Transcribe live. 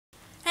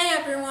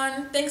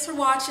everyone, thanks for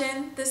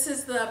watching. This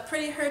is the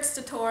Pretty Hurts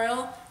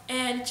tutorial,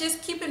 and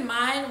just keep in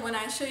mind when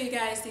I show you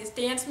guys these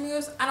dance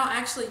moves, I don't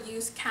actually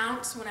use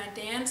counts when I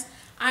dance.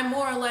 I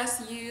more or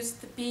less use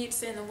the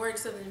beats and the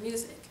words of the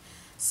music.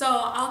 So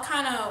I'll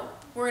kind of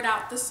word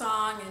out the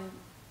song and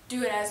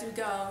do it as we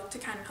go to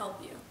kind of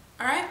help you.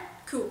 Alright?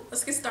 Cool.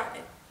 Let's get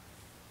started.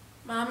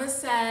 Mama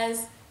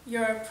says,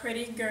 you're a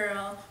pretty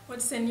girl.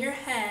 What's in your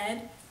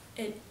head?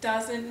 It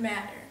doesn't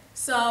matter.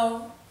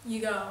 So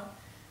you go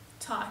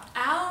talk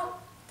out,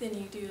 then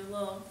you do a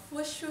little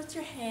whoosh with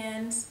your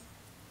hands,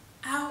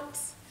 out,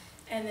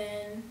 and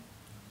then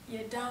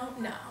you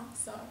don't know.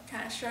 So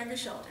kind of shrug your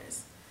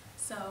shoulders.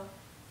 So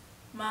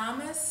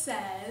Mama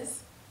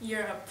says,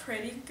 you're a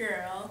pretty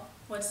girl.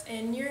 What's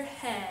in your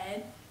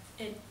head?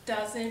 It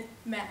doesn't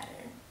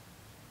matter.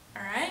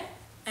 Alright?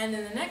 And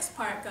then the next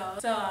part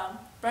goes, so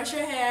brush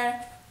your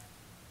hair,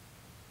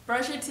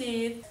 brush your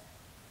teeth,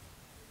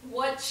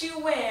 what you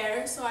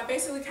wear. So I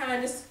basically kind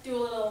of just do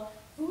a little,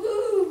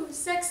 woo,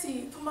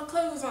 sexy, put my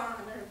clothes on,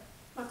 or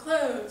my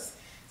clothes.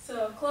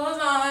 So clothes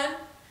on,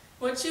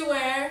 what you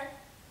wear,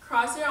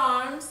 cross your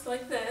arms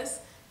like this,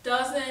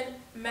 doesn't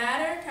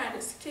matter, kind of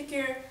just kick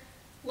your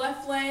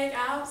left leg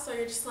out so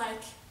you're just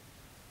like,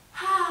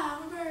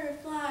 I'm a bird,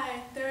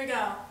 fly. There we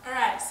go.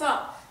 Alright,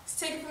 so let's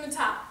take it from the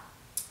top.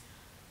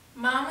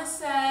 Mama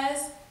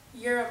says,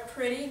 you're a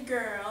pretty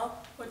girl.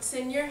 What's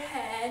in your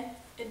head?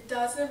 It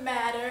doesn't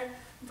matter.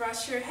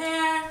 Brush your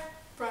hair,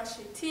 brush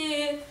your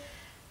teeth,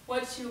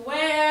 what you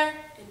wear,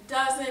 it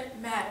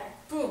doesn't matter.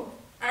 Boom.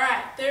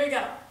 Alright, there we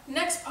go.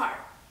 Next part.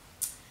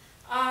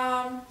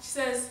 She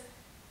says,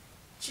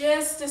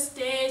 just a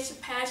stage to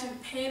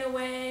pageant pain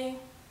away.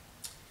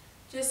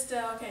 Just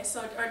a, okay,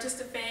 so, or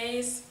just a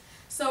phase.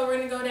 So we're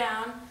going to go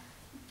down.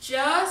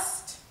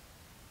 Just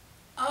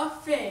a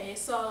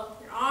phase. So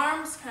your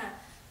arms, kind of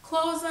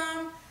close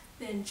them,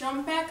 then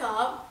jump back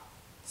up.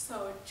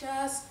 So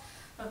just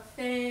a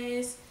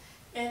phase.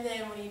 And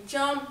then when you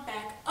jump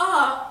back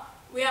up,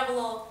 we have a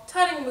little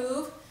tutting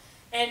move.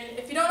 And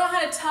if you don't know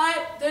how to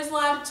tut, there's a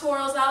lot of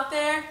tutorials out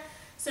there.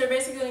 So you're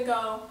basically going to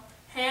go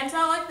hands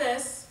out like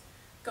this,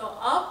 go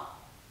up,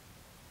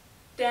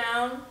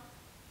 down,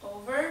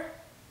 over,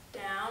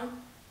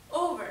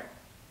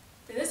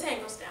 then this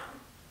hand goes down.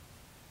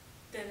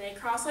 Then they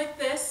cross like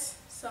this,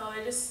 so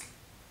they just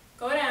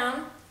go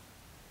down.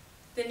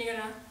 Then you're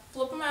going to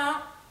flip them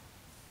out.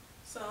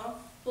 So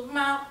flip them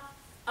out,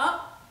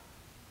 up,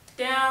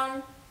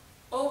 down,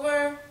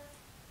 over,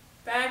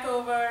 back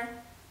over,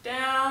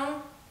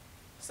 down.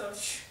 So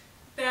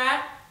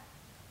that.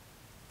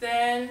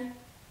 Then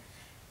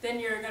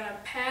you're going to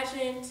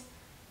pageant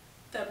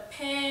the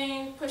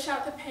pain, push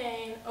out the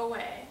pain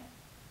away.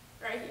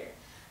 Right here.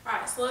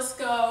 Alright, so let's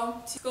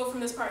go from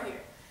this part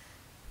here.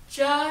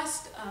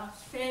 Just a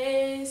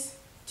phase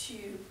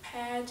to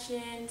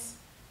pageant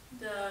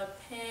the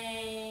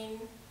pain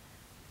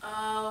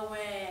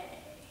away.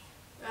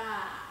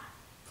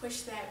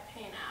 Push that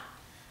pain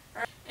out.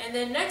 Right. And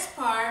then next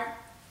part,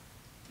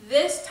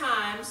 this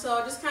time,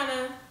 so just kind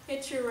of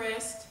hit your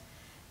wrist.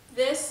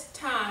 This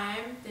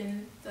time,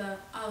 then the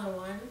other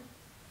one.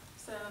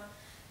 So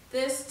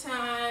this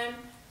time,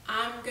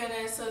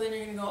 so then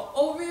you're gonna go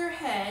over your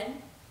head,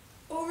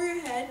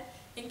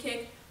 and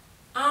kick.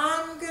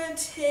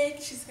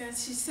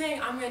 She's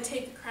saying, I'm gonna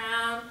take the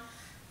crown.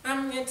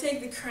 I'm gonna take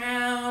the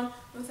crown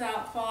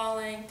without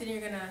falling. Then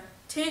you're gonna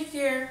take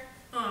your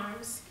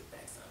arms, get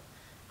back some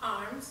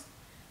arms,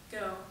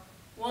 go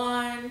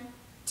 1,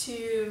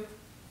 2,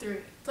 3.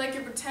 It's like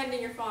you're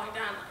pretending you're falling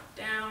down, like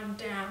down,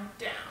 down,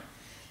 down.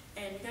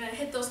 And you're gonna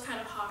hit those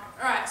kind of hard.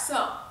 Alright,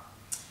 so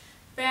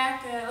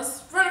back,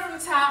 let's run it from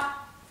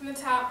the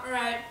top,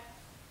 alright.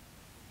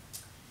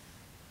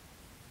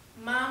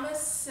 Mama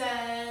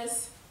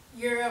says,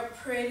 you're a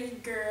pretty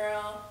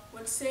girl.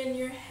 What's in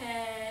your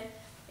head?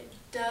 It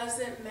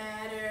doesn't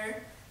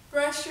matter.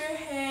 Brush your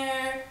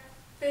hair,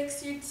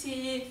 fix your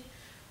teeth.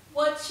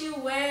 What you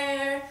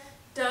wear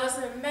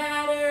doesn't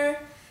matter.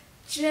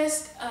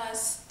 Just a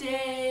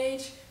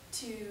stage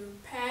to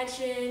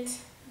pageant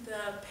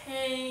the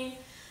pain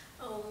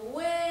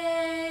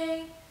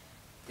away.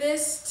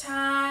 This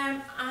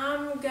time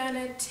I'm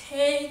gonna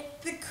take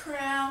the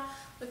crown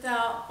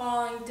without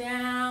falling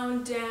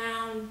down,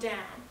 down,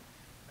 down.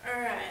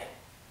 Alright.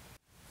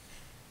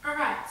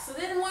 Alright, so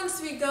then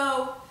once we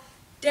go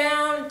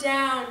down,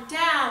 down,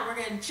 down, we're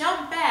gonna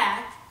jump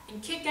back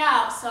and kick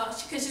out, so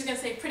because she's gonna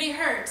say pretty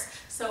hurts.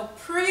 So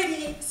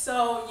pretty,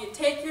 so you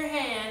take your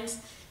hands,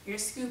 you're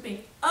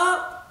scooping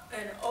up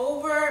and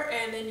over,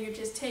 and then you're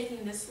just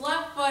taking this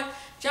left foot,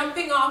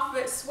 jumping off of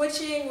it,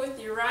 switching with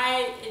your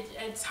right.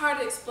 It's hard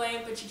to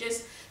explain, but you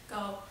just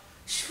go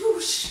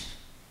swoosh.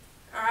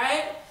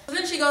 Alright? So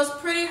then she goes,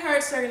 pretty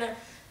hurts, so you're gonna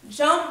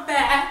jump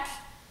back,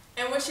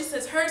 and when she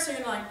says hurts, you're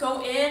gonna like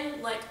go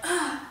in, like,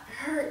 it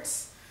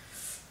hurts.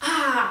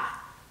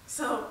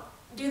 So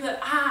do the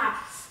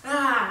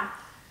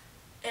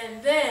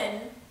and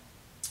then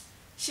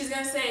she's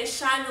gonna say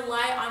shine the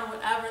light on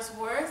whatever's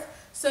worth.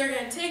 So you're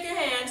gonna take your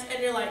hands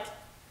and you're like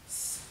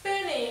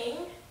spinning,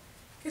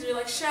 because you're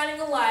like shining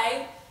a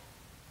light,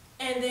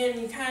 and then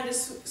you kind of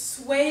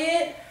sway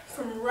it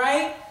from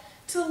right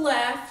to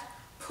left,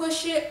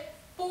 push it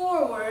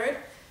forward,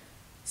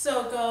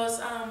 so it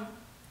goes,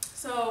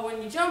 so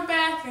when you jump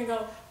back, you can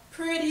go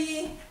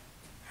pretty,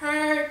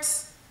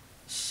 hurts,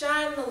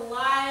 shine the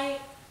light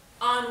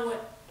on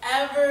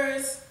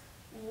whatever's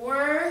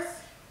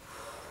worth.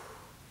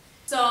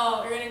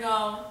 So you're going to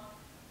go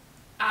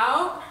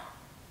out,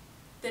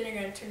 then you're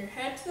going to turn your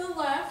head to the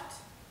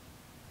left,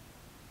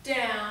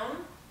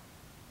 down,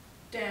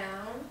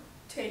 down,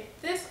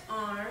 take this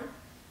arm,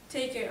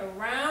 take it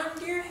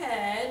around your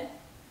head,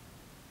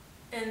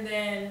 and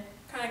then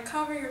kind of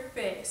cover your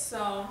face.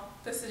 So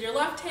this is your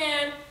left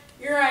hand,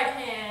 your right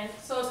hand,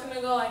 so it's going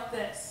to go like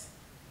this.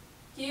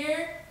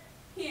 Here,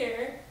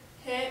 here,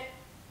 hit,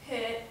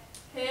 hit,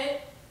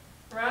 hit,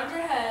 around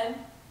your head,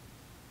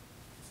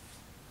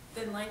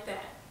 then like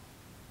that.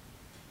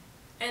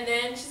 And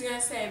then she's going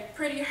to say,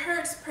 pretty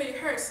hurts, pretty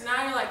hurts. So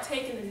now you're like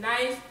taking the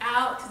knife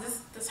out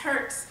because this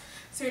hurts.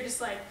 So you're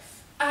just like,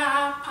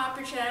 ah, pop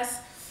your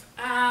chest,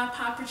 ah,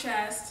 pop your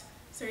chest.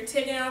 So you're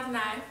taking out the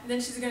knife. Then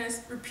she's going to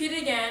repeat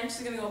it again. She's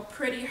going to go,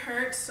 pretty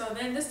hurts. So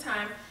then this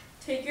time,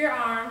 take your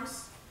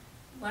arms,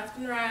 left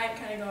and right,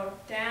 kind of go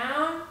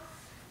down,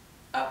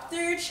 up through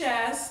your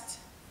chest,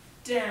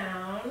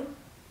 down.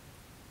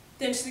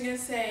 Then she's going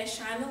to say,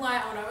 shine the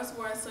light on whatever's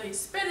worth. So you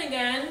spin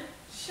again,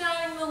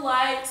 shine the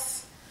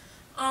lights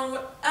on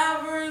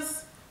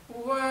whatever's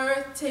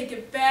worth, take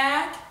it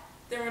back.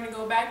 Then we're going to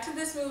go back to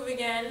this move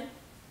again.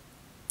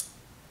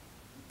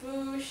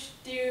 Boosh,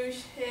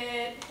 douche,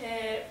 hit,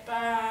 hit,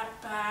 ba,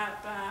 ba,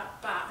 ba,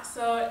 ba.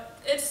 So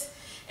it's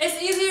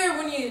easier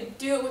when you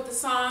do it with the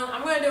song.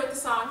 I'm going to do it with the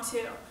song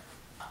too.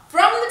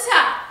 From the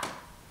top.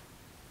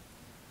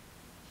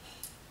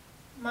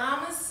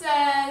 Mama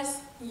says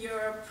you're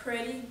a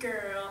pretty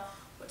girl.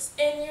 What's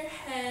in your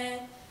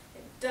head?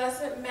 It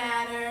doesn't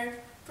matter.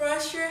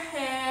 Brush your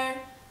hair,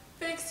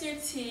 fix your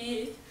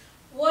teeth.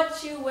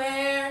 What you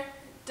wear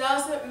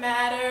doesn't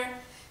matter.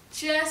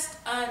 Just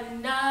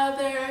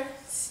another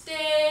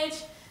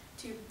stage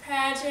to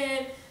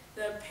pageant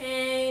the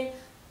pain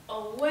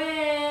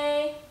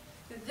away.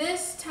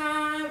 This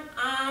time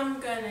I'm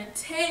gonna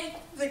take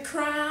the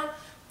crown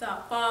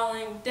without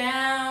falling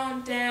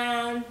down,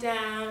 down,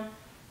 down.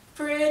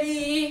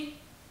 Pretty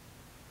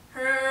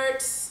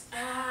hurts,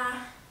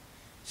 ah,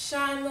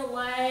 shine the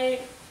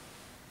light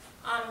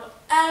on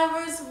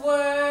whatever's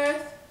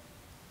worth.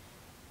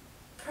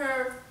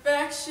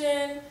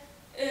 Perfection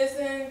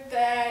isn't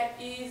that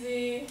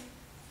easy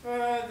for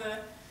the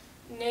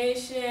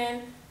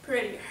nation.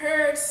 Pretty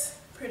hurts,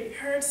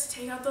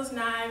 take out those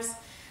knives.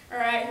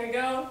 Alright, here we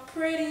go.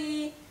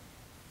 Pretty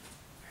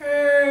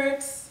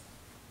hurts,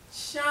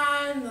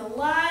 shine the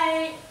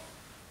light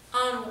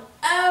on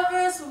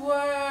whatever's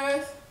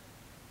worth.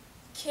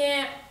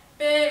 Can't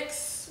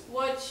fix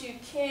what you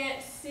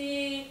can't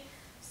see.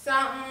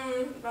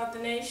 Something about the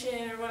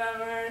nation or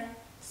whatever.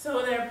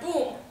 So there,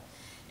 boom.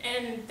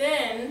 And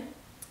then,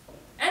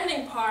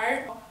 ending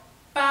part,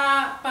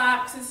 ba,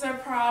 ba, 'cause it's our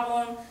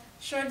problem.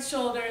 Shrug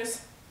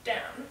shoulders,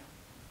 down.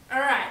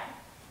 Alright.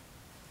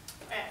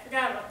 I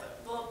forgot about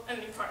the little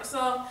ending part.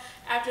 So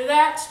after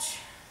that,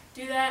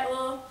 do that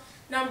little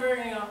number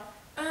and you go,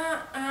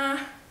 ba.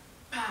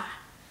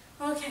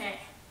 Okay.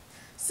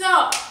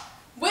 So,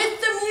 with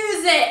the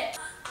music.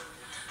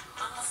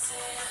 Mama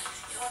said,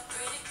 you're a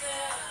pretty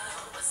girl.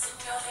 What's in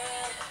your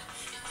head?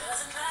 It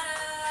doesn't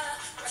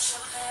matter. Brush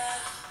your hair,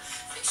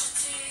 fix your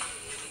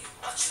teeth.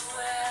 What you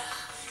wear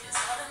is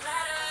all that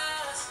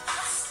matters.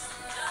 Just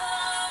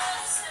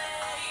another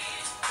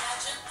stage,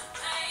 pageant the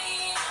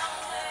pain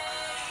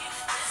away.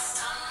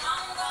 This time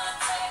I'm gonna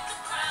take the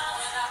crown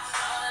without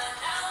falling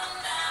down,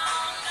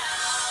 down,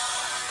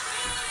 down.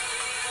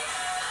 Really,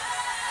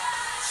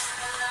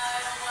 shine the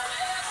light on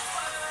whatever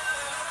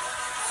world.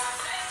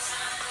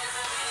 Perfection is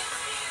a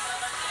disease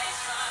of a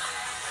nation.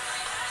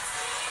 Really has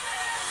to be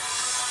there.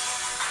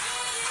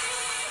 Really,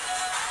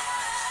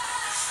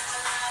 shine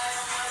the light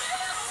on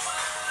whatever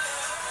world.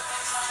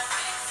 Try to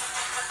fix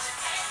something, but you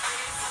can't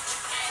fix what you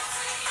can't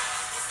see.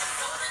 It's the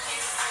soul that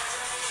needs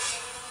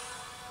surgery.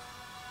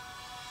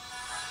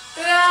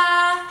 Ta-da!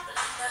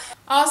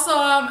 Also,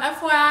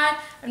 FYI,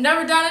 I've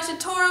never done a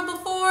tutorial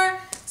before,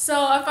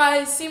 so if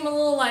I seem a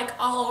little like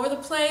all over the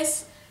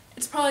place,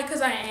 it's probably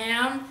because I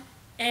am.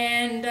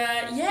 And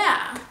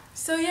yeah,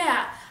 so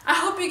yeah, I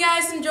hope you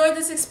guys enjoyed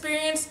this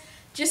experience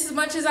just as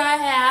much as I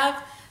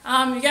have.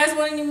 You guys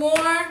want any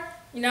more,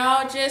 you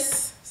know,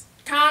 just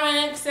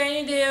comment,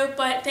 say you do,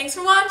 but thanks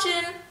for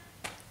watching.